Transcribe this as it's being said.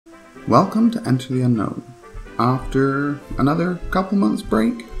Welcome to Enter the Unknown. After another couple months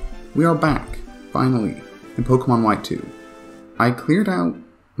break, we are back, finally, in Pokemon White 2. I cleared out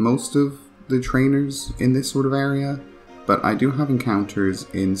most of the trainers in this sort of area, but I do have encounters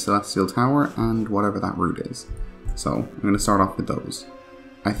in Celestial Tower and whatever that route is. So, I'm going to start off with those.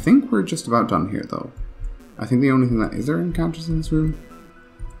 I think we're just about done here, though. I think the only thing that... Is there encounters in this room?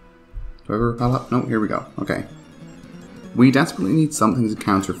 Do I ever repel up? No, here we go. Okay. We desperately need something to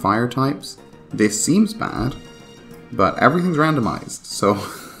counter fire types. This seems bad, but everything's randomized, so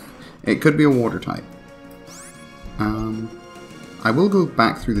it could be a water type. I will go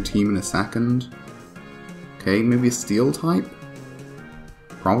back through the team in a second. Okay, maybe a steel type?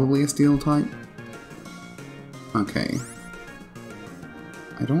 Probably a steel type. Okay.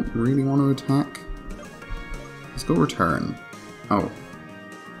 I don't really want to attack. Let's go return. Oh.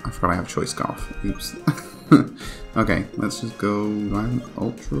 I forgot I have Choice Scarf. Oops. Okay, let's just go... Do I have an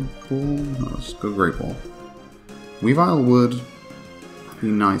Ultra Ball? No, let's just go Great Ball. Weavile would be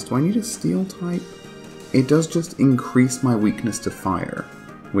nice. Do I need a Steel type? It does just increase my weakness to fire,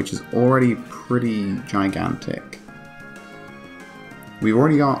 which is already pretty gigantic. We've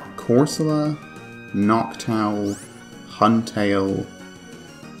already got Corsola, Noctowl, Huntail.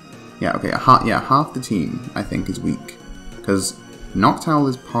 Yeah, okay, half the team, I think, is weak. Because Noctowl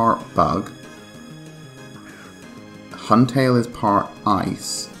is part Bug, Huntail is part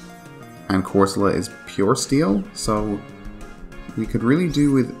Ice, and Corsola is pure Steel, so we could really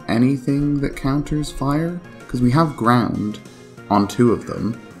do with anything that counters fire, because we have Ground on 2 of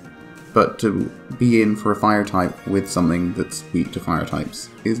them, but to be in for a fire type with something that's weak to fire types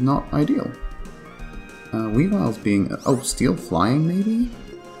is not ideal. Weavile's being... Oh, Steel Flying, maybe?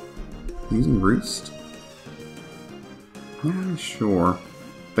 Using Roost? Not really sure.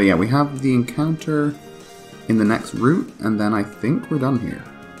 But yeah, we have the encounter in the next route, and then I think we're done here.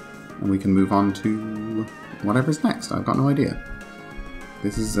 And we can move on to whatever's next. I've got no idea.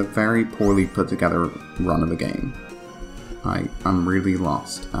 This is a very poorly put together run of a game. I'm really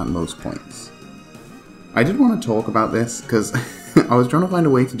lost at most points. I did want to talk about this, because I was trying to find a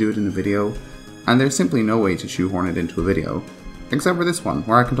way to do it in a video, and there's simply no way to shoehorn it into a video, except for this one,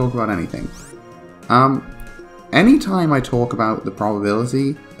 where I can talk about anything. Anytime I talk about the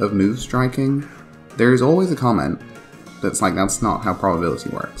probability of move striking, there's always a comment that's like, that's not how probability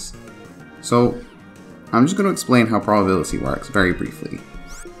works. So, I'm just going to explain how probability works very briefly,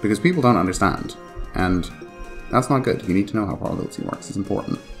 because people don't understand, and that's not good. You need to know how probability works, it's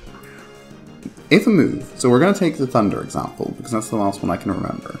important. If a move, so we're going to take the Thunder example, because that's the last one I can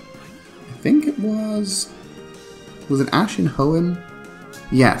remember. I think it was it Ashen Hoenn?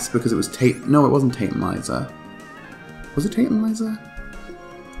 Yes, because it was no, it wasn't Tantalizer. Was it Tantalizer?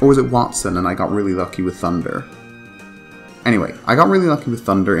 Or was it Watson and I got really lucky with Thunder? Anyway, I got really lucky with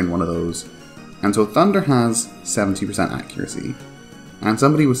Thunder in one of those. And so Thunder has 70% accuracy. And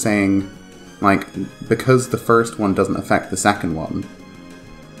somebody was saying, like, because the first one doesn't affect the second one,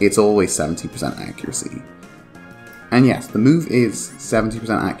 it's always 70% accuracy. And yes, the move is 70%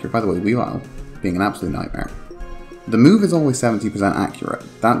 accurate. By the way, Weavile being an absolute nightmare. The move is always 70% accurate.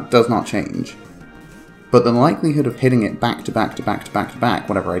 That does not change. But the likelihood of hitting it back to back to back to back to back,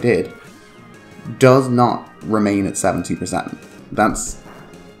 whatever I did, does not remain at 70%. That's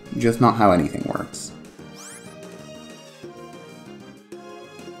just not how anything works.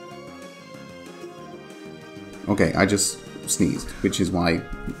 Okay, I just sneezed, which is why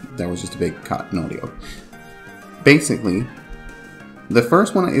there was just a big cut in audio. Basically, the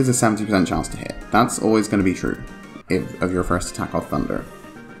first one is a 70% chance to hit. That's always going to be true of your first attack off Thunder.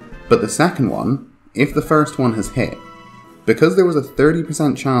 But the second one, if the first one has hit, because there was a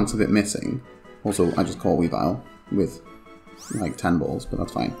 30% chance of it missing, also I just call Weavile with like 10 balls, but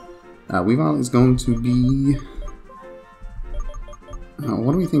that's fine. Weavile is going to be...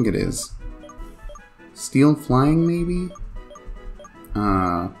 what do we think it is? Steel Flying, maybe?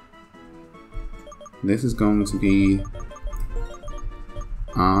 This is going to be...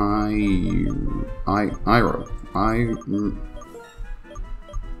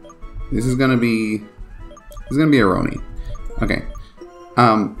 This is gonna be Aroni. Okay.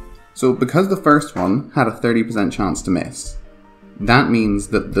 So because the first one had a 30% chance to miss, that means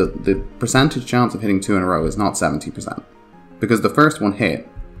that the percentage chance of hitting 2 in a row is not 70%. Because the first one hit,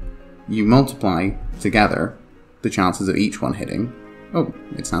 you multiply together the chances of each one hitting. Oh,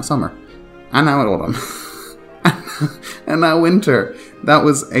 it's now summer. And now autumn. And now winter. That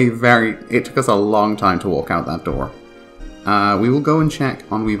was it took us a long time to walk out that door. We will go and check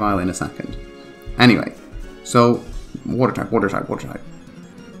on Weavile in a second. Anyway, so water type, water type, water type.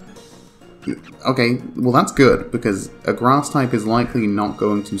 Okay, well that's good, because a grass type is likely not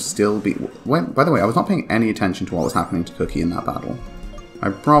going to still be... By the way, I was not paying any attention to what was happening to Cookie in that battle. I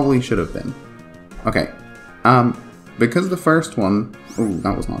probably should have been. Okay, because the first one... Ooh,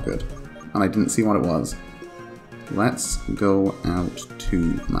 that was not good. And I didn't see what it was. Let's go out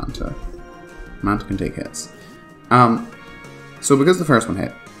to Manta. Manta can take hits. So because the first one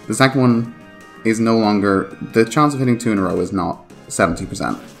hit, the second one is no longer... The chance of hitting 2 in a row is not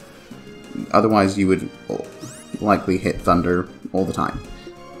 70%. Otherwise you would likely hit Thunder all the time.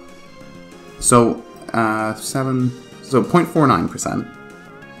 So, 0.49%,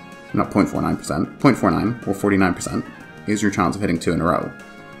 not 0.49%, 0.49 or 49% is your chance of hitting 2 in a row.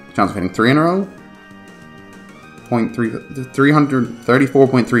 Chance of hitting 3 in a row,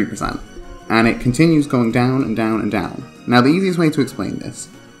 334.3%. And it continues going down and down and down. Now the easiest way to explain this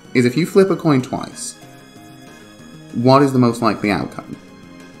is if you flip a coin twice, what is the most likely outcome?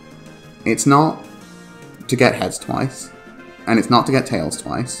 It's not to get heads twice, and it's not to get tails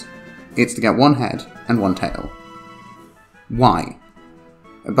twice. It's to get one head and one tail. Why?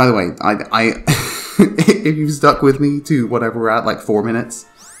 By the way, I if you've stuck with me to whatever we're at, like 4 minutes,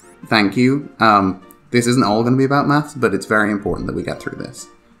 thank you. This isn't all going to be about maths, but it's very important that we get through this.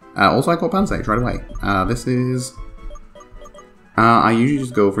 Also, I got Pansage right away. This is... I usually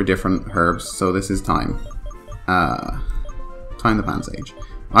just go for different herbs, so this is Time. Time the Pansage.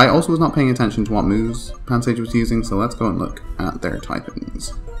 I also was not paying attention to what moves Pansage was using, so let's go and look at their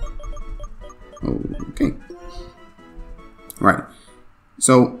typings. Okay. Right.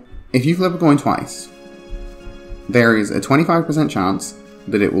 So, if you flip a coin twice, there is a 25% chance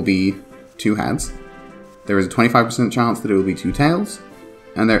that it will be 2 heads. There is a 25% chance that it will be 2 tails.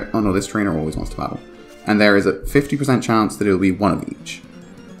 And there... Oh no, this trainer always wants to battle. And there is a 50% chance that it will be 1 of each.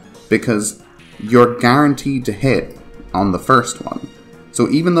 Because you're guaranteed to hit on the first one. So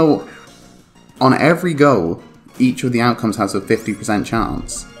even though on every go, each of the outcomes has a 50%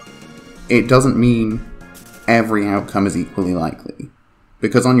 chance, it doesn't mean every outcome is equally likely.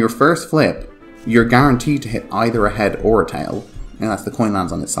 Because on your first flip, you're guaranteed to hit either a head or a tail, unless the coin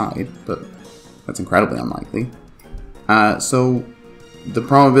lands on its side, but that's incredibly unlikely. So the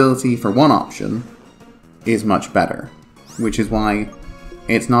probability for one option is much better, which is why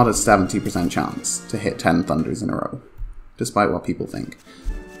it's not a 70% chance to hit 10 Thunders in a row, despite what people think.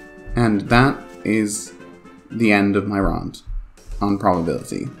 And that is the end of my rant on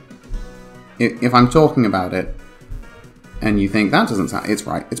probability. If I'm talking about it, and you think that doesn't sound... It's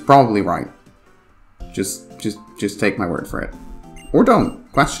right. It's probably right. Just take my word for it. Or don't.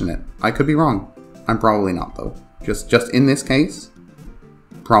 Question it. I could be wrong. I'm probably not, though. Just in this case,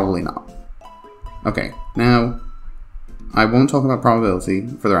 probably not. Okay, now, I won't talk about probability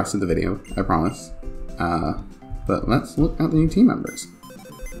for the rest of the video, I promise. But let's look at the new team members.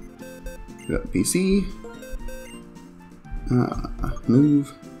 We got PC.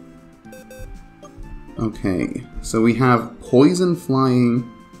 Move. Okay, so we have Poison Flying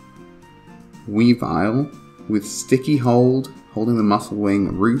Weavile with Sticky Hold, holding the Muscle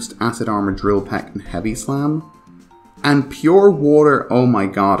Wing, Roost, Acid Armor, Drill Peck, and Heavy Slam. And Pure Water, oh my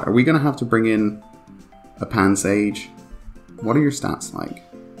god, are we going to have to bring in a Pansage? What are your stats like?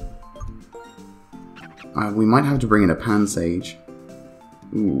 We might have to bring in a Pansage.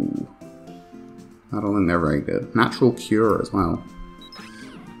 Ooh. I don't think they're very good. Natural Cure as well.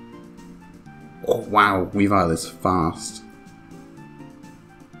 Oh wow, Weavile is fast.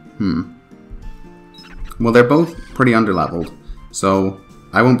 Well, they're both pretty underleveled, so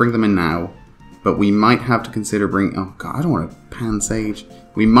I won't bring them in now. But we might have to consider bringing... Oh god, I don't want a Pansage.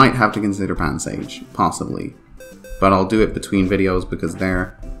 We might have to consider Pansage, possibly. But I'll do it between videos because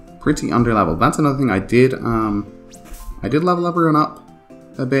they're pretty underleveled. That's another thing I did. I did level everyone up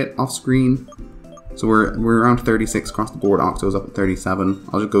a bit off screen. So we're around 36 across the board. Octo's up at 37.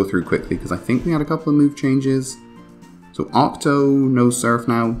 I'll just go through quickly because I think we had a couple of move changes. So Octo, no Surf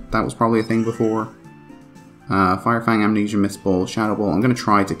now. That was probably a thing before. Fire Fang, Amnesia, Mist Ball, Shadow Ball. I'm going to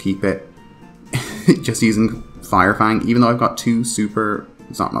try to keep it just using Fire Fang, even though I've got 2 super...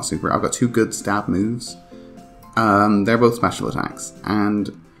 It's not super. I've got 2 good stab moves. They're both special attacks. And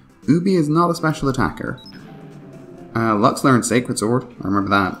Ubi is not a special attacker. Lux learned Sacred Sword. I remember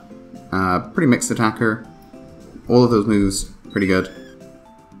that. Pretty mixed attacker. All of those moves, pretty good.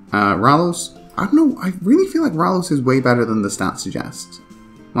 Ralos, I don't know, I really feel like Ralos is way better than the stats suggest.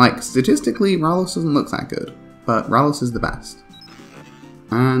 Like, statistically, Ralos doesn't look that good, but Ralos is the best.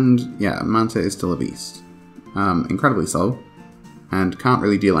 And, yeah, Manta is still a beast. Incredibly so, and can't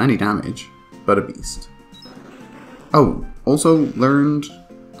really deal any damage, but a beast. Oh, also learned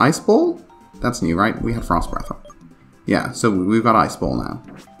Ice Ball? That's new, right? We had Frost Breath. Yeah, so we've got Ice Ball now.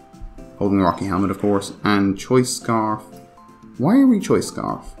 holding the Rocky Helmet, of course, and Choice Scarf. Why are we Choice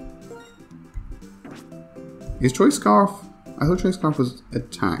Scarf? Is Choice Scarf... I thought Choice Scarf was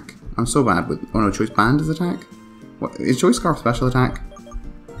attack. I'm so bad with... Oh no, Choice Band is attack? What? Is Choice Scarf special attack?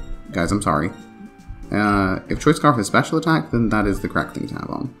 Guys, I'm sorry. If Choice Scarf is special attack, then that is the correct thing to have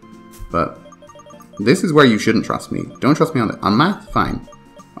on. But this is where you shouldn't trust me. Don't trust me on math, fine.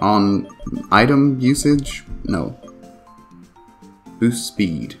 On item usage, no. Boost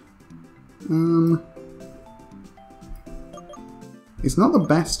speed. It's not the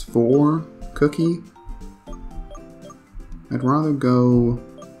best for Cookie. I'd rather go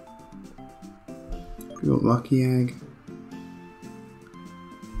Lucky Egg.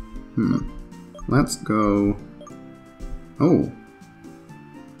 Let's go... Oh.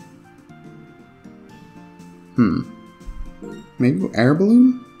 Maybe go Air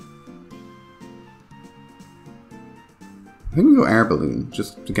Balloon? I think we go Air Balloon,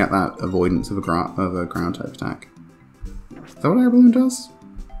 just to get that avoidance of a ground type attack. Is that what Air Balloon does?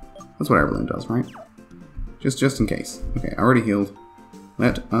 That's what Air Balloon does, right? Just in case. Okay, I already healed.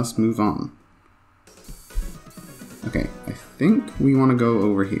 Let us move on. Okay, I think we want to go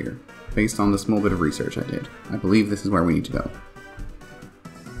over here, based on the small bit of research I did. I believe this is where we need to go.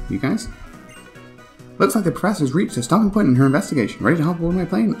 You guys? Looks like the professor's reached a stopping point in her investigation. Ready to hop aboard my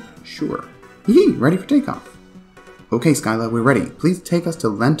plane? Sure. Yee! Ready for takeoff. Okay, Skyla, we're ready. Please take us to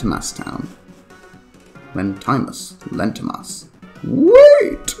Lentimas Town. Lentimas.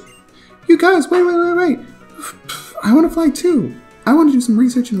 Wait! You guys, wait! I want to fly too. I want to do some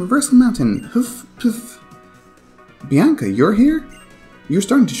research in Reversal Mountain. Bianca, you're here? You're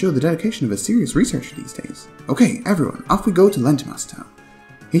starting to show the dedication of a serious researcher these days. Okay, everyone, off we go to Lentimas Town.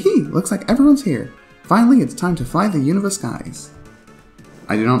 Hee, looks like everyone's here. Finally, it's time to fly the Unova skies.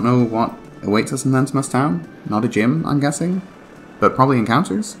 I do not know what awaits us in Lentimas Town. Not a gym, I'm guessing. But probably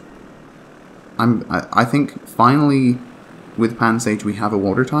encounters. I think finally with Pansage we have a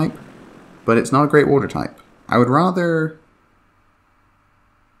water type. But it's not a great water type. I would rather...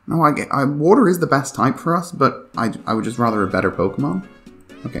 No, water is the best type for us, but I would just rather a better Pokemon.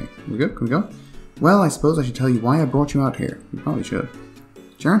 Okay, we good? Can we go? Well, I suppose I should tell you why I brought you out here. You probably should.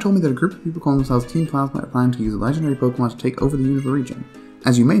 Sharon told me that a group of people calling themselves Team Plasma are planning to use a legendary Pokemon to take over the Unova region.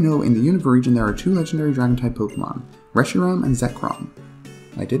 As you may know, in the Unova region there are 2 legendary Dragon-type Pokemon, Reshiram and Zekrom.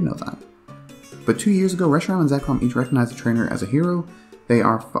 I did know that. But 2 years ago, Reshiram and Zekrom each recognized a trainer as a hero. They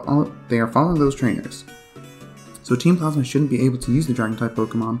are following those trainers. So Team Plasma shouldn't be able to use the Dragon-type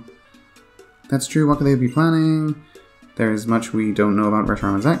Pokemon. That's true, what could they be planning? There's much we don't know about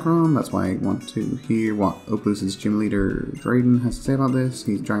Reshiram and Zekrom, that's why I want to hear what Oplucid's gym leader Drayden has to say about this.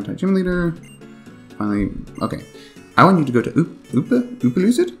 He's a Dragon-type gym leader. Finally, okay. I want you to go to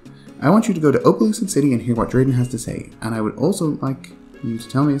Upalucid? I want you to go to Opalucid City and hear what Drayden has to say. And I would also like you to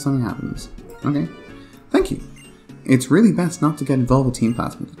tell me if something happens. Okay. Thank you. It's really best not to get involved with Team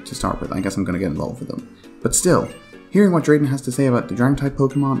Plasma to start with. I guess I'm going to get involved with them. But still, hearing what Drayden has to say about the Dragon-type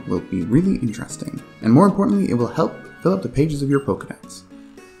Pokemon will be really interesting. And more importantly, it will help fill up the pages of your Pokedex.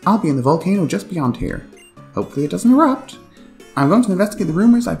 I'll be in the volcano just beyond here. Hopefully it doesn't erupt. I'm going to investigate the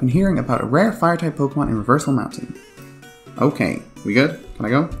rumors I've been hearing about a rare Fire-type Pokemon in Reversal Mountain. Okay, we good? Can I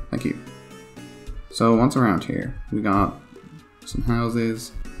go? Thank you. So, what's around here? We got some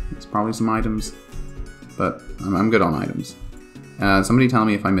houses, there's probably some items, but I'm good on items. Somebody tell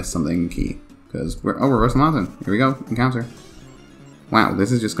me if I missed something key, because we're Reversal Mountain. Here we go, encounter. Wow,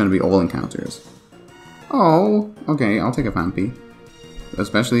 this is just going to be all encounters. Oh, okay, I'll take a Phanpy.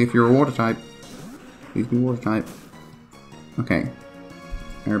 Especially if you're a water type. Please be water type. Okay.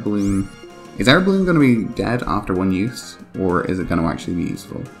 Air Balloon. Is Air Balloon going to be dead after one use? Or is it going to actually be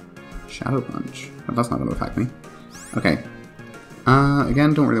useful? Shadow Punch. Oh, that's not going to affect me. Okay.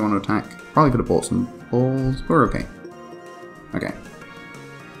 Again, don't really want to attack. Probably could have bought some balls, but we're okay. Okay.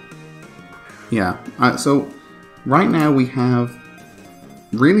 Yeah, so right now we have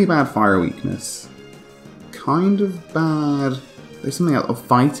really bad fire weakness. Kind of bad. There's something else. Oh,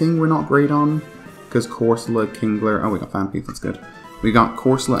 fighting we're not great on. Because Corsola, Kingler. Oh, we got Phanpy, that's good. We got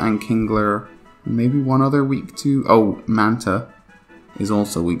Corsola and Kingler. Maybe one other weak to. Oh, Manta is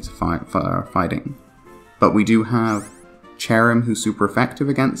also weak to fighting. But we do have Cherim, who's super effective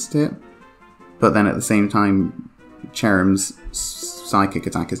against it. But then at the same time, Cherim's psychic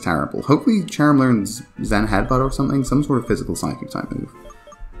attack is terrible. Hopefully Cherim learns Zen Headbutt or something. Some sort of physical psychic type move.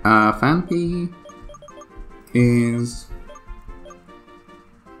 Phanpy is...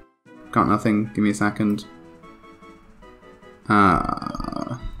 Got nothing. Give me a second.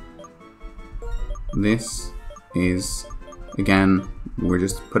 This is... Again, we're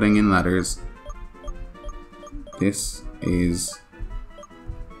just putting in letters. This is...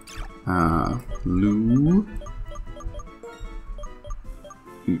 Loo.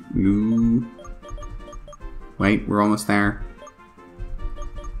 Wait, we're almost there.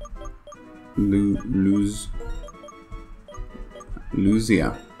 Luzia.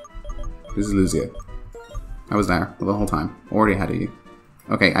 This is Luzia. I was there the whole time. Already ahead of you.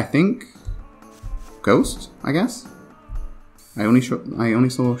 Okay, I think Ghost, I guess? I only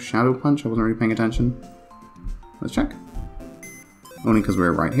saw Shadow Punch, I wasn't really paying attention. Let's check. Only because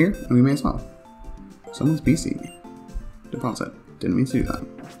we're right here, and we may as well. Someone's BC. Deposit. Didn't mean to do that.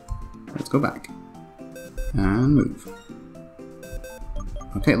 Let's go back. And move.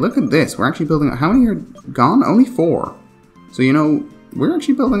 Okay, look at this. We're actually building up. How many are gone? Only 4. So, you know, we're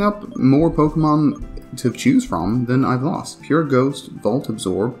actually building up more Pokemon to choose from than I've lost. Pure Ghost, Volt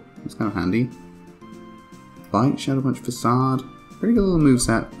Absorb. That's kind of handy. Bite, Shadow Punch, Facade. Pretty good little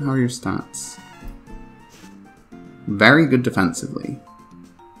moveset. How are your stats? Very good defensively.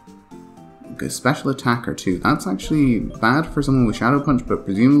 Good special attacker too. That's actually bad for someone with Shadow Punch, but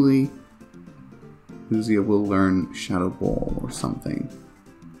presumably Luzia will learn Shadow Ball or something.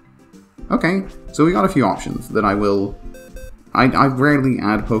 Okay, so we got a few options that I rarely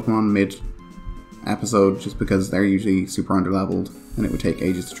add Pokemon mid-episode just because they're usually super underleveled and it would take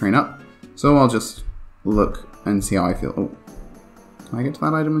ages to train up. So I'll just look and see how I feel. Oh, can I get to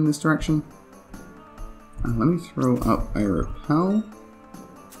that item in this direction? Let me throw up a Repel,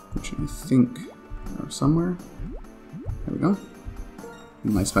 which I think are somewhere. There we go.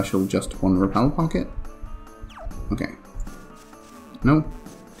 In my special just one Repel pocket. Okay. No.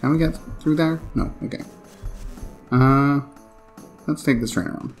 Can we get through there? No. Okay. Let's take this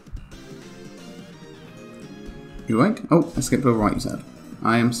trainer on. You like? Oh, I skipped over what you said.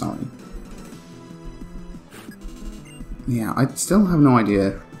 I am sorry. Yeah, I still have no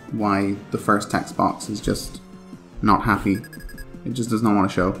idea why the first text box is just not happy. It just does not want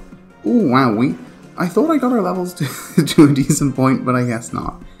to show. Oh wow, I thought I got our levels to a decent point, but I guess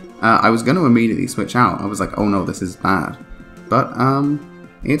not. I was going to immediately switch out. I was like, oh no, this is bad. But,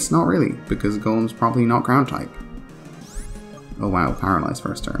 it's not really, because Golem's probably not ground type. Oh wow, paralyzed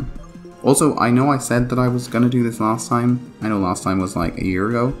first turn. Also, I know I said that I was going to do this last time. I know last time was like a year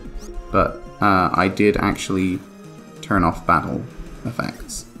ago, but I did actually turn off battle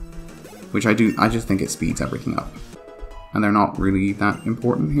effects. Which I just think it speeds everything up. And they're not really that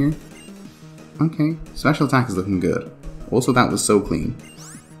important here. Okay, special attack is looking good. Also, that was so clean.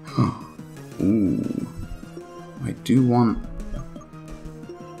 Ooh. I do want...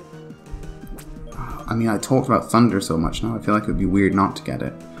 I mean, I talked about Thunder so much now, I feel like it would be weird not to get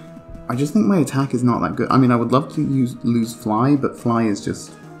it. I just think my attack is not that good. I mean, I would love to lose Fly, but Fly is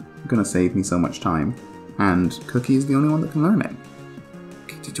just gonna save me so much time. And Cookie is the only one that can learn it.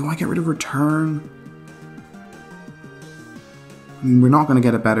 Do I get rid of Return? I mean, we're not going to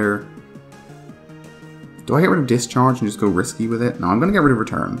get a better... Do I get rid of Discharge and just go risky with it? No, I'm going to get rid of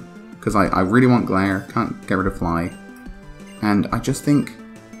Return. Because I really want Glare, can't get rid of Fly. And I just think...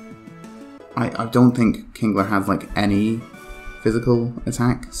 I don't think Kingler has, like, any physical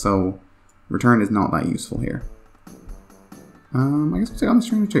attack, so Return is not that useful here. I guess we'll take on this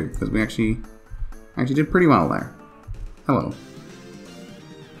trainer too, because we actually did pretty well there. Hello.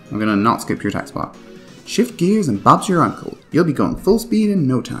 I'm gonna not skip your text spot. Shift gears and Bob's your uncle. You'll be going full speed in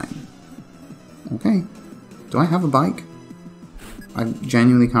no time. Okay. Do I have a bike? I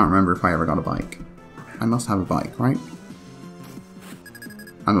genuinely can't remember if I ever got a bike. I must have a bike, right?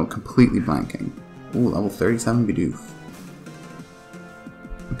 I'm completely blanking. Ooh, level 37 Bidoof.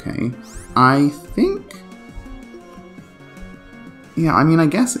 Okay. I think... Yeah, I mean, I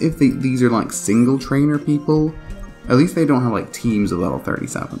guess if these are like single trainer people, at least they don't have like teams of level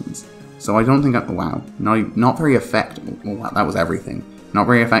 37s. So I don't think wow, not very effective. Oh, wow, that was everything. Not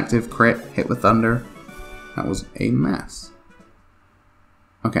very effective. Crit, hit with Thunder. That was a mess.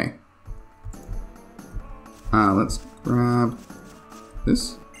 Okay. Let's grab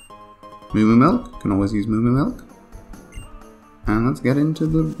this. Moo Moo Milk. Can always use Moo Moo Milk. And let's get into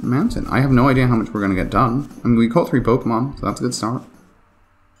the mountain. I have no idea how much we're going to get done. I mean, we caught 3 Pokemon, so that's a good start.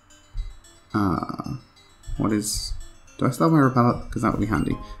 What is... Do I still have my Repellent? Because that would be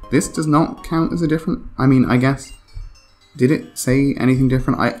handy. This does not count as a different... I mean, I guess... Did it say anything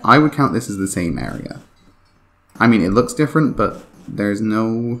different? I would count this as the same area. I mean, it looks different, but there's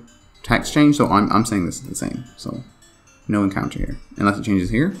no text change, so I'm saying this is the same. So, no encounter here. Unless it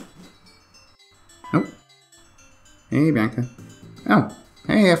changes here. Nope. Hey, Bianca. Oh,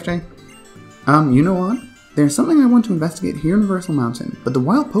 hey, FJ. You know what? There's something I want to investigate here in Universal Mountain, but the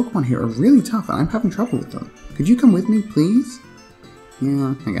wild Pokemon here are really tough and I'm having trouble with them. Could you come with me, please?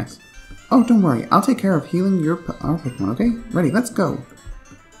 Yeah, I guess. Oh, don't worry. I'll take care of healing our Pokemon, okay? Ready, let's go.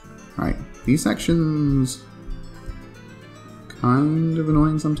 Right, these sections kind of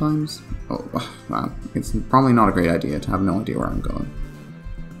annoying sometimes. Oh, wow. It's probably not a great idea to have no idea where I'm going.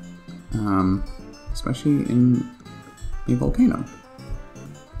 Especially in a volcano.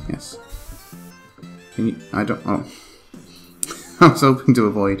 Yes. Can you... I don't... Oh. I was hoping to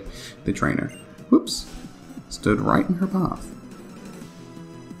avoid the trainer. Whoops. Stood right in her path.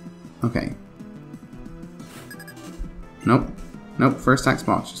 Okay. Nope. Nope, first attack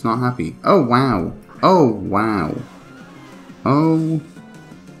spot. She's not happy. Oh, wow. Oh, wow. Oh.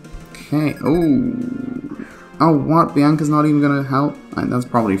 Okay. Oh. Oh, what? Bianca's not even gonna help? That's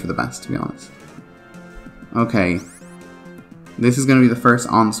probably for the best, to be honest. Okay. This is gonna be the first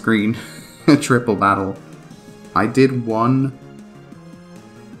on-screen triple battle. I did one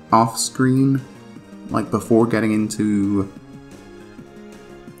off-screen, like before getting into...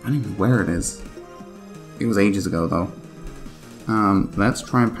 I don't even know where it is. It was ages ago, though. Let's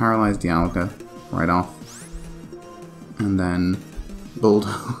try and paralyze Dialga right off. And then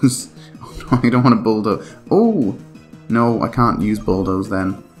bulldoze. Oh no, I don't want to bulldoze. Oh! No, I can't use bulldoze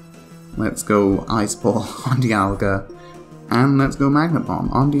then. Let's go Ice Ball on Dialga. And let's go Magnet Bomb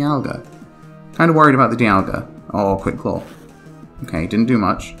on Dialga. Kind of worried about the Dialga. Oh, Quick Claw. Okay, didn't do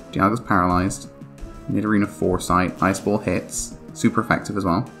much. Dialga's paralyzed. Nidorina Foresight. Ice Ball hits. Super effective as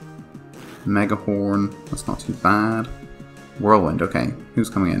well. Mega Horn. That's not too bad. Whirlwind. Okay, who's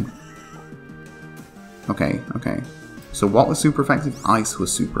coming in? Okay, okay. So what was super effective? Ice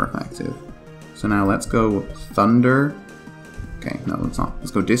was super effective. So now let's go Thunder. Okay, no, let's not.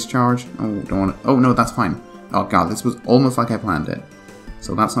 Let's go Discharge. Oh, don't want to. Oh, no, that's fine. Oh, God, this was almost like I planned it.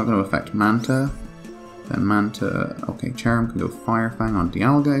 So that's not going to affect Manta. Then Manta. Okay, Cherrim can go Fire Fang on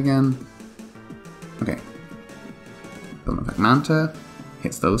Dialga again. Okay. Doesn't affect Manta.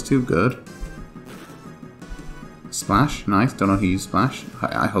 Hits those two. Good. Splash. Nice. Don't know who used Splash.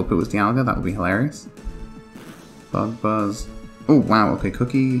 I hope it was Dialga. That would be hilarious. Bug Buzz. Oh, wow. Okay,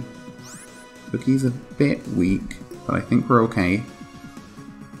 Cookie. Cookie's a bit weak, but I think we're okay.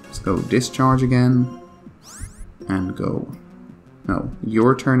 Let's go Discharge again. And go... No,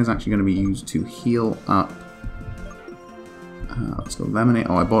 your turn is actually going to be used to heal up. Let's go Lemonade.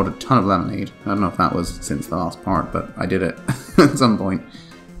 Oh, I bought a ton of Lemonade. I don't know if that was since the last part, but I did it at some point.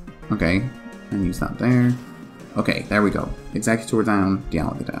 Okay, and use that there. Okay, there we go. Executor down,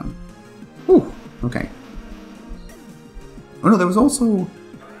 Dialga down. Whew, okay. Oh no, there was also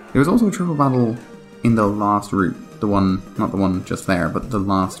a triple battle in the last route. The one, not the one just there, but the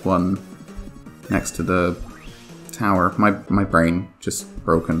last one next to the tower. My brain just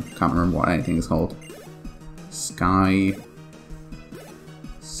broken. Can't remember what anything is called. Sky.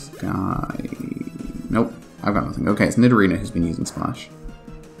 Nope, I've got nothing. Okay, it's Nidorina who's been using Splash.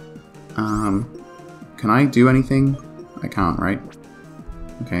 Can I do anything? I can't, right?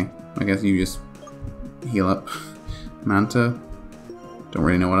 Okay, I guess you just heal up. Manta. Don't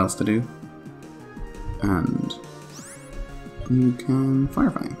really know what else to do. And you can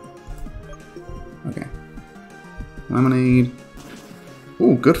Fire Fang. Okay. Lemonade.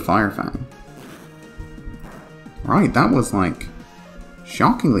 Ooh, good Fire Fang. Right, that was like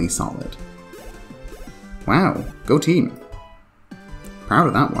shockingly solid. Wow, go team. Proud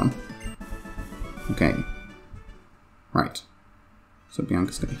of that one. Okay. Right. So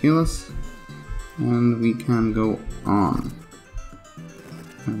Bianca's gonna heal us. And we can go on.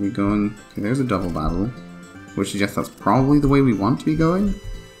 Are we going... Okay, there's a double battle. Which suggests that's probably the way we want to be going.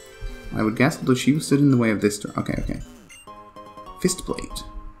 I would guess, although she stood in the way of this... Okay, okay. Fist Blade.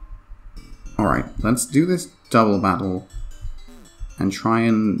 Alright, let's do this double battle. And try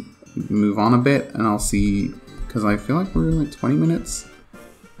and move on a bit. And I'll see... Because I feel like we're in like 20 minutes.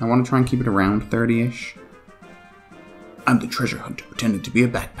 I want to try and keep it around 30-ish. I'm the treasure hunter pretending to be a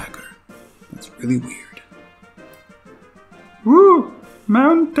backpacker. That's really weird. Woo!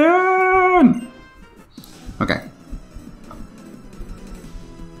 Mountain! Okay.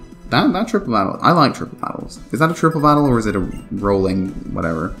 That triple battle, I like triple battles. Is that a triple battle or is it a rolling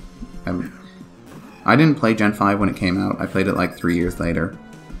whatever? I didn't play Gen 5 when it came out. I played it like 3 years later.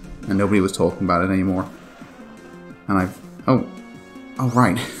 And nobody was talking about it anymore. And oh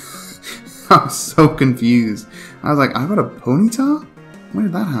right. I was so confused. I was like, I got a Ponyta? When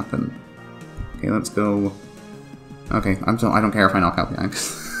did that happen? Okay, let's go. Okay, I don't care if I knock out Bianca.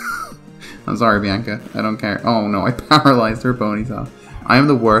 I'm sorry, Bianca. I don't care. Oh no, I paralyzed her Ponyta. I am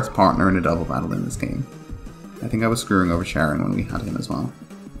the worst partner in a double battle in this game. I think I was screwing over Sharon when we had him as well.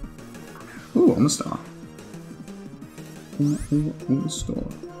 Ooh, on the star. On the star.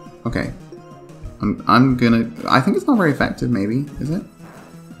 Okay. I'm gonna... I think it's not very effective, maybe. Is it?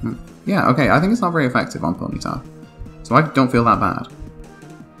 Yeah, okay. I think it's not very effective on Ponyta. So I don't feel that bad.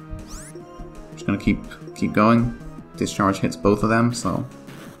 gonna keep going. Discharge hits both of them, so...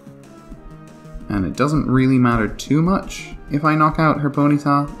 And it doesn't really matter too much if I knock out her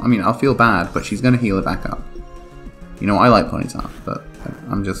Ponyta. I mean, I'll feel bad, but she's gonna heal it back up. You know, I like Ponyta, but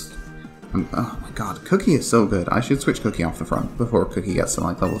oh my god, Cookie is so good. I should switch Cookie off the front before Cookie gets to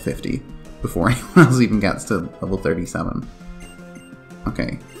like level 50. Before anyone else even gets to level 37.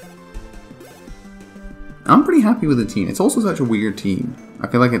 Okay. I'm pretty happy with the team. It's also such a weird team. I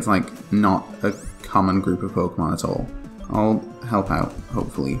feel like it's like not a common group of Pokemon at all. I'll help out,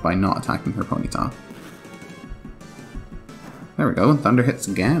 hopefully, by not attacking her Ponyta. There we go, and Thunder hits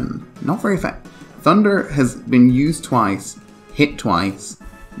again. Not very effective. Thunder has been used twice, hit twice,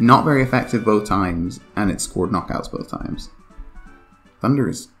 not very effective both times, and it scored knockouts both times. Thunder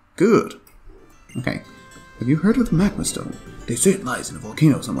is good. Okay. Have you heard of the Magma Stone? They say it lies in a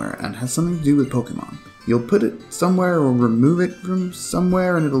volcano somewhere and has something to do with Pokemon. You'll put it somewhere or remove it from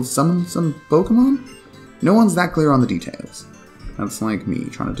somewhere and it'll summon some Pokemon? No one's that clear on the details. That's like me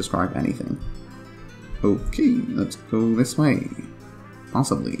trying to describe anything. Okay, let's go this way.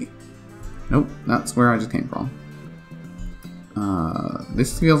 Possibly. Nope, that's where I just came from.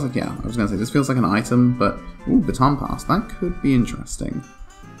 This feels like, yeah, I was gonna say, this feels like an item, but... Ooh, Baton Pass, that could be interesting.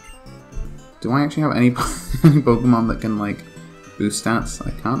 Do I actually have any Pokemon that can, like, boost stats?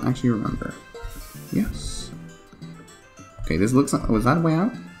 I can't actually remember. Yes. Okay, this looks like... Was that a way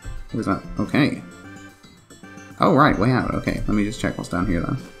out? Or was that... Okay. Oh, right, way out. Okay, let me just check what's down here,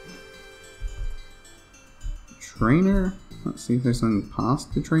 then. Trainer? Let's see if there's something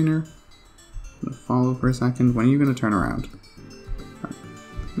past the trainer. I'm gonna follow for a second. When are you gonna turn around? Right.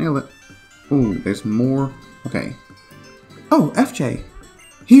 Nailed it. Ooh, there's more. Okay. Oh, FJ!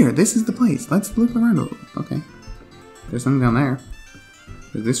 Here, this is the place. Let's look around a little. Okay. There's something down there.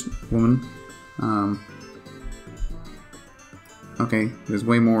 There's this woman. Okay, there's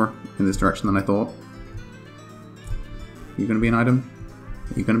way more in this direction than I thought. Are you gonna be an item?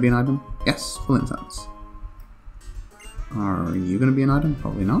 Are you gonna be an item? Yes, full incense. Are you gonna be an item?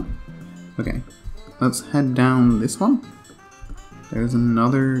 Probably not. Okay. Let's head down this one. There's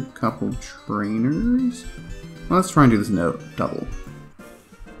another couple trainers. Well, let's try and do this in a double.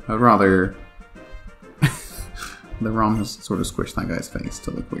 I'd rather... The ROM has sort of squished that guy's face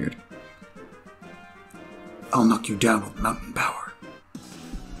to look weird. I'll knock you down with mountain power.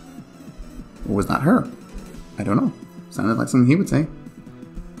 Or was that her? I don't know. Sounded like something he would say.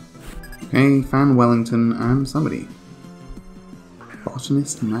 Okay, Fan Wellington and somebody.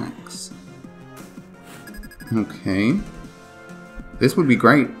 Botanist Max. Okay. This would be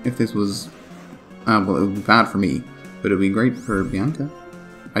great if this was... well, it would be bad for me, but it would be great for Bianca.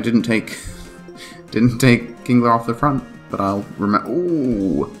 I didn't take... didn't take Kingler off the front, but I'll remember...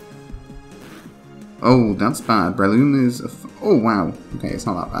 Ooh! Oh, that's bad. Breloom is a... Oh, wow. Okay, it's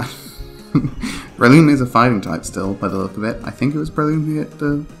not that bad. Breloom is a fighting type still, by the look of it. I think it was Breloom who hit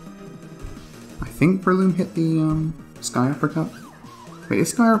the... I think Breloom hit the, Sky Uppercut. Wait,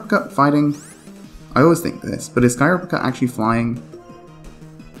 is Sky Uppercut fighting? I always think this, but is Sky Uppercut actually flying?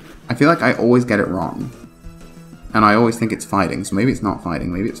 I feel like I always get it wrong. And I always think it's fighting, so maybe it's not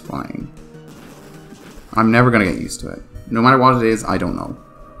fighting, maybe it's flying. I'm never gonna get used to it. No matter what it is, I don't know.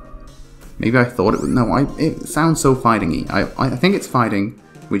 Maybe I thought it would... No, it sounds so fighting-y. I think it's fighting,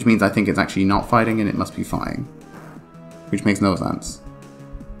 which means I think it's actually not fighting and it must be flying. Which makes no sense.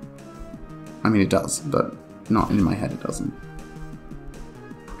 I mean, it does, but not in my head it doesn't.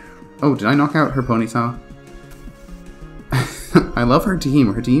 Oh, did I knock out her Ponyta? I love her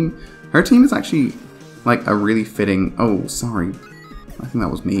team. Her team is actually like a really fitting... Oh, sorry. I think that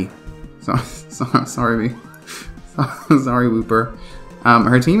was me. Sorry. Sorry, Wooper.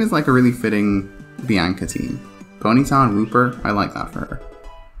 Her team is like a really fitting Bianca team. Ponyta and Wooper, I like that for her.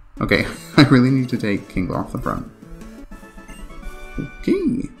 Okay, I really need to take Kingler off the front.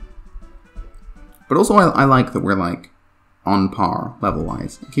 Okay. But also I like that we're like on par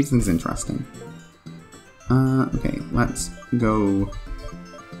level-wise. It keeps things interesting. Okay, let's go...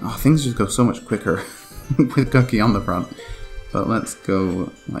 Oh, things just go so much quicker with Cookie on the front. But let's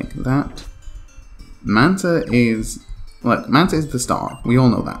go like that. Manta is... Look, Manta is the star. We all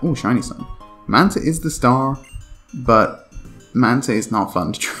know that. Oh, Shiny Sun. Manta is the star, but Manta is not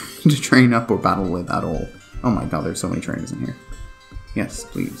fun to train up or battle with at all. Oh my god, there's so many trainers in here. Yes,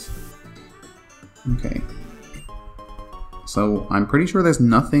 please. Okay. So, I'm pretty sure there's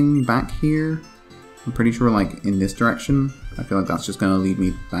nothing back here. I'm pretty sure, like, in this direction. I feel like that's just gonna lead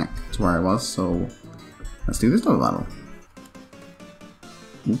me back to where I was, so... Let's do this double battle.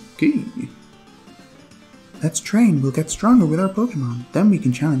 Okay. Let's train, we'll get stronger with our Pokemon. Then we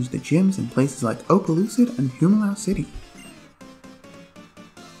can challenge the gyms in places like Opelucid and Humalau City.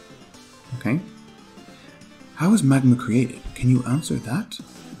 Okay. How was magma created? Can you answer that?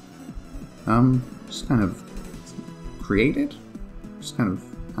 Just kind of created? Just kind of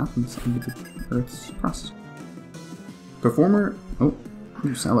happens under the Earth's crust. Performer... Oh,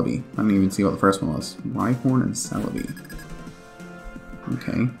 Celebi. I didn't even see what the first one was. Rhyhorn and Celebi.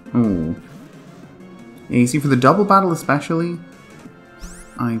 Okay. Oh. Yeah, you see, for the double battle especially,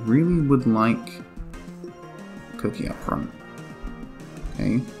 I really would like Cookie up front.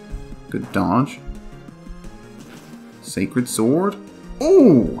 Okay. Good dodge. Sacred Sword.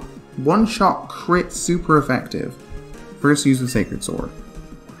 Oh! One-shot crit, super effective. First use of Sacred Sword.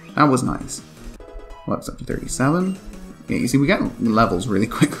 That was nice. Well, that's up to 37. Yeah, you see, we get levels really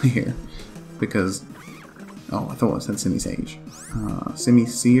quickly here. Because... Oh, I thought it said Simi Sage. Simi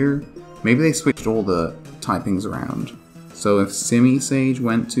Seer. Maybe they switched all the typings around. So if Simi Sage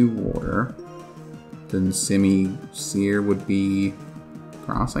went to water, then Simi Seer would be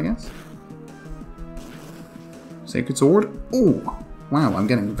grass, I guess? Sacred Sword? Oh! Wow, I'm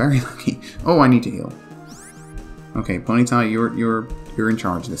getting very lucky. Oh, I need to heal. Okay, Ponyta, you're in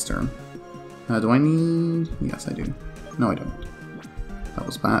charge this turn. Do I need... Yes, I do. No, I don't. That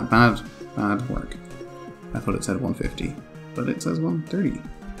was bad work. I thought it said 150, but it says 130.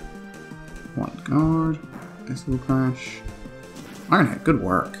 White Guard, SO Crash. Ironhead, good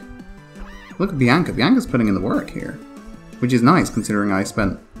work. Look at Bianca. Bianca's putting in the work here, which is nice considering I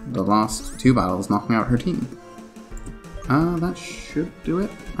spent the last 2 battles knocking out her team. That should do it,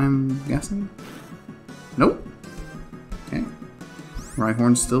 I'm guessing. Nope. Okay.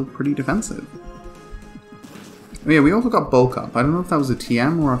 Rhyhorn's still pretty defensive. Oh yeah, we also got Bulk Up. I don't know if that was a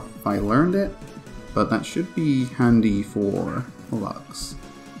TM or if I learned it, but that should be handy for Lux.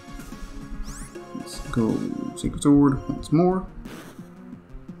 Let's go Sacred Sword once more.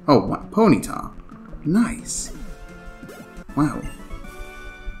 Oh, what? Ponyta. Nice. Wow.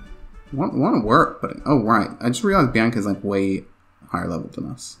 Want to work, but... Oh, right. I just realized Bianca's like way higher level than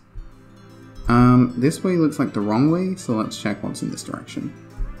us. This way looks like the wrong way, so let's check what's in this direction.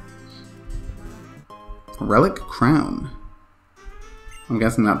 Relic Crown. I'm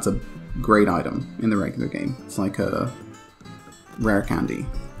guessing that's a great item in the regular game. It's like a rare candy.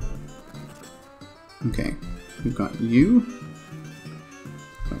 Okay, we've got you.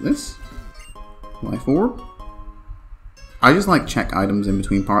 Got this. Life Orb. I just like check items in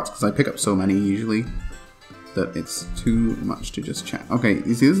between parts because I pick up so many usually that it's too much to just check. Okay,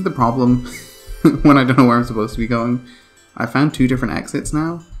 you see, this is the problem when I don't know where I'm supposed to be going. I found 2 different exits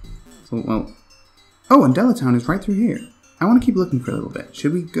now. So, well... Oh, and Delatown is right through here. I want to keep looking for a little bit.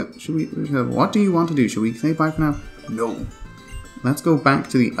 Should we go... What do you want to do? Should we say bye for now? No. Let's go back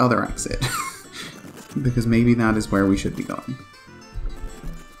to the other exit. Because maybe that is where we should be going.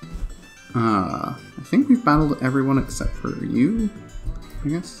 I think we've battled everyone except for you, I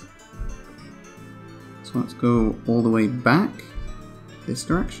guess. So let's go all the way back this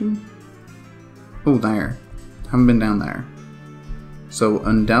direction. Oh, there. Haven't been down there. So,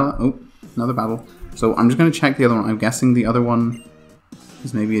 Undella... Oh, another battle. So I'm just going to check the other one. I'm guessing the other one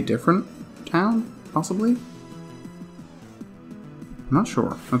is maybe a different town, possibly? I'm not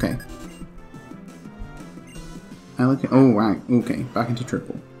sure. Okay. Oh, right. Okay, back into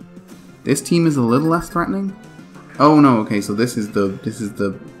triple. This team is a little less threatening. Oh no, okay, so this is the...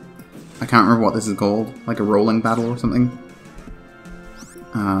 I can't remember what this is called. Like a rolling battle or something.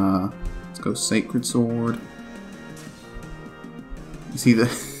 Let's go Sacred Sword. You see the...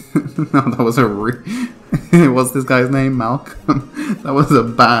 No, that was what's this guy's name? Malcolm? That was a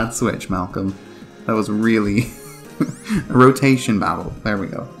bad switch, Malcolm. That was really... a rotation battle. There we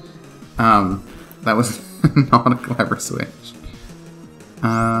go. That was not a clever switch.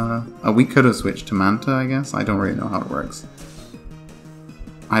 We could have switched to Manta, I guess. I don't really know how it works.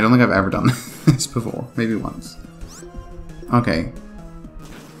 I don't think I've ever done this before. Maybe once. Okay.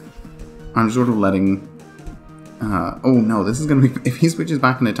 I'm sort of letting... oh no, this is gonna be... If he switches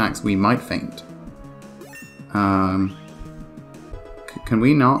back and attacks, we might faint. Can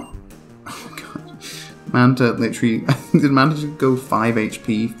we not... Oh my god. Manta literally... Did Manta just go 5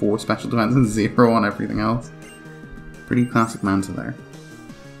 HP, 4 special defense, and 0 on everything else? Pretty classic Manta there.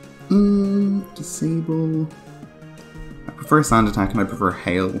 Disable... I prefer Sand Attack and I prefer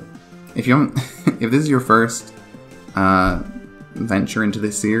Hail. If you haven't... if this is your first venture into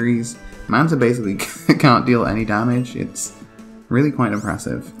this series, Manta basically can't deal any damage. It's really quite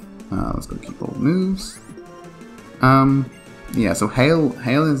impressive. Let's go keep all the moves. Yeah, so Hail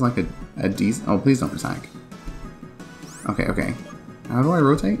is like a decent... Oh, please don't attack. Okay, okay. How do I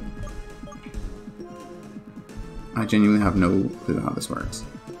rotate? I genuinely have no clue how this works.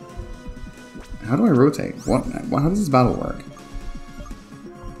 How do I rotate? How does this battle work?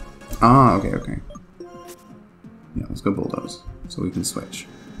 Ah, okay, okay. Let's go bulldoze, so we can switch.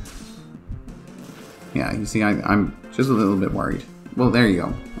 Yeah, you see, I'm just a little bit worried. Well, there you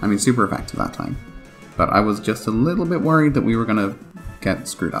go. I mean, super effective that time. But I was just a little bit worried that we were gonna get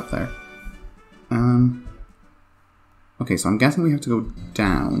screwed up there. Okay, so I'm guessing we have to go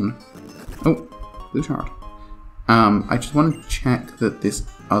down. Oh, blue shard. I just want to check that this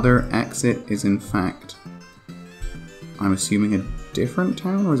other exit is in fact, I'm assuming, a different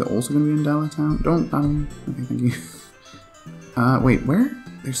town, or is it also going to be in Della Town? Don't battle. Okay, thank you. Wait, where?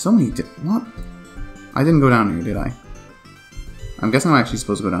 There's so many what? I didn't go down here, did I? I'm guessing I'm actually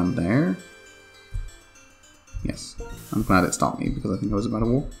supposed to go down there. Yes. I'm glad it stopped me, because I think I was about to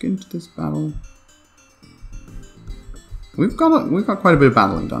walk into this battle. We've got quite a bit of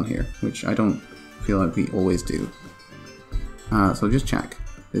battling done here, which I don't feel like we always do. So just check.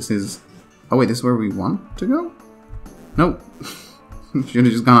 This is... Oh wait, this is where we want to go? Nope. Should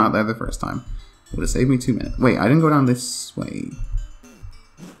have just gone out there the first time. Would have saved me 2 minutes. Wait, I didn't go down this way.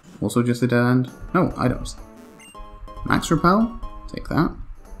 Also just a dead end? No, items. Max Repel. Take that.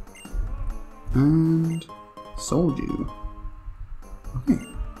 And... Soldew. Okay.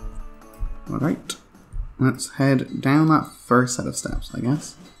 Alright. Let's head down that first set of steps, I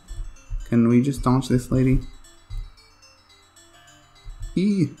guess. Can we just dodge this lady?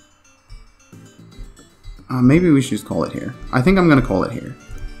 Maybe we should just call it here. I think I'm gonna call it here.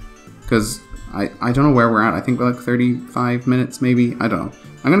 Because I don't know where we're at. I think we're like 35 minutes maybe. I don't know.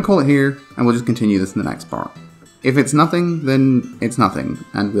 I'm gonna call it here and we'll just continue this in the next part. If it's nothing, then it's nothing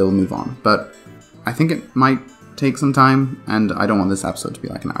and we'll move on. But I think it might take some time and I don't want this episode to be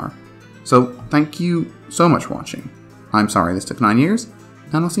like an hour. So thank you so much for watching. I'm sorry this took 9 years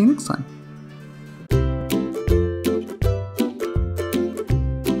and I'll see you next time.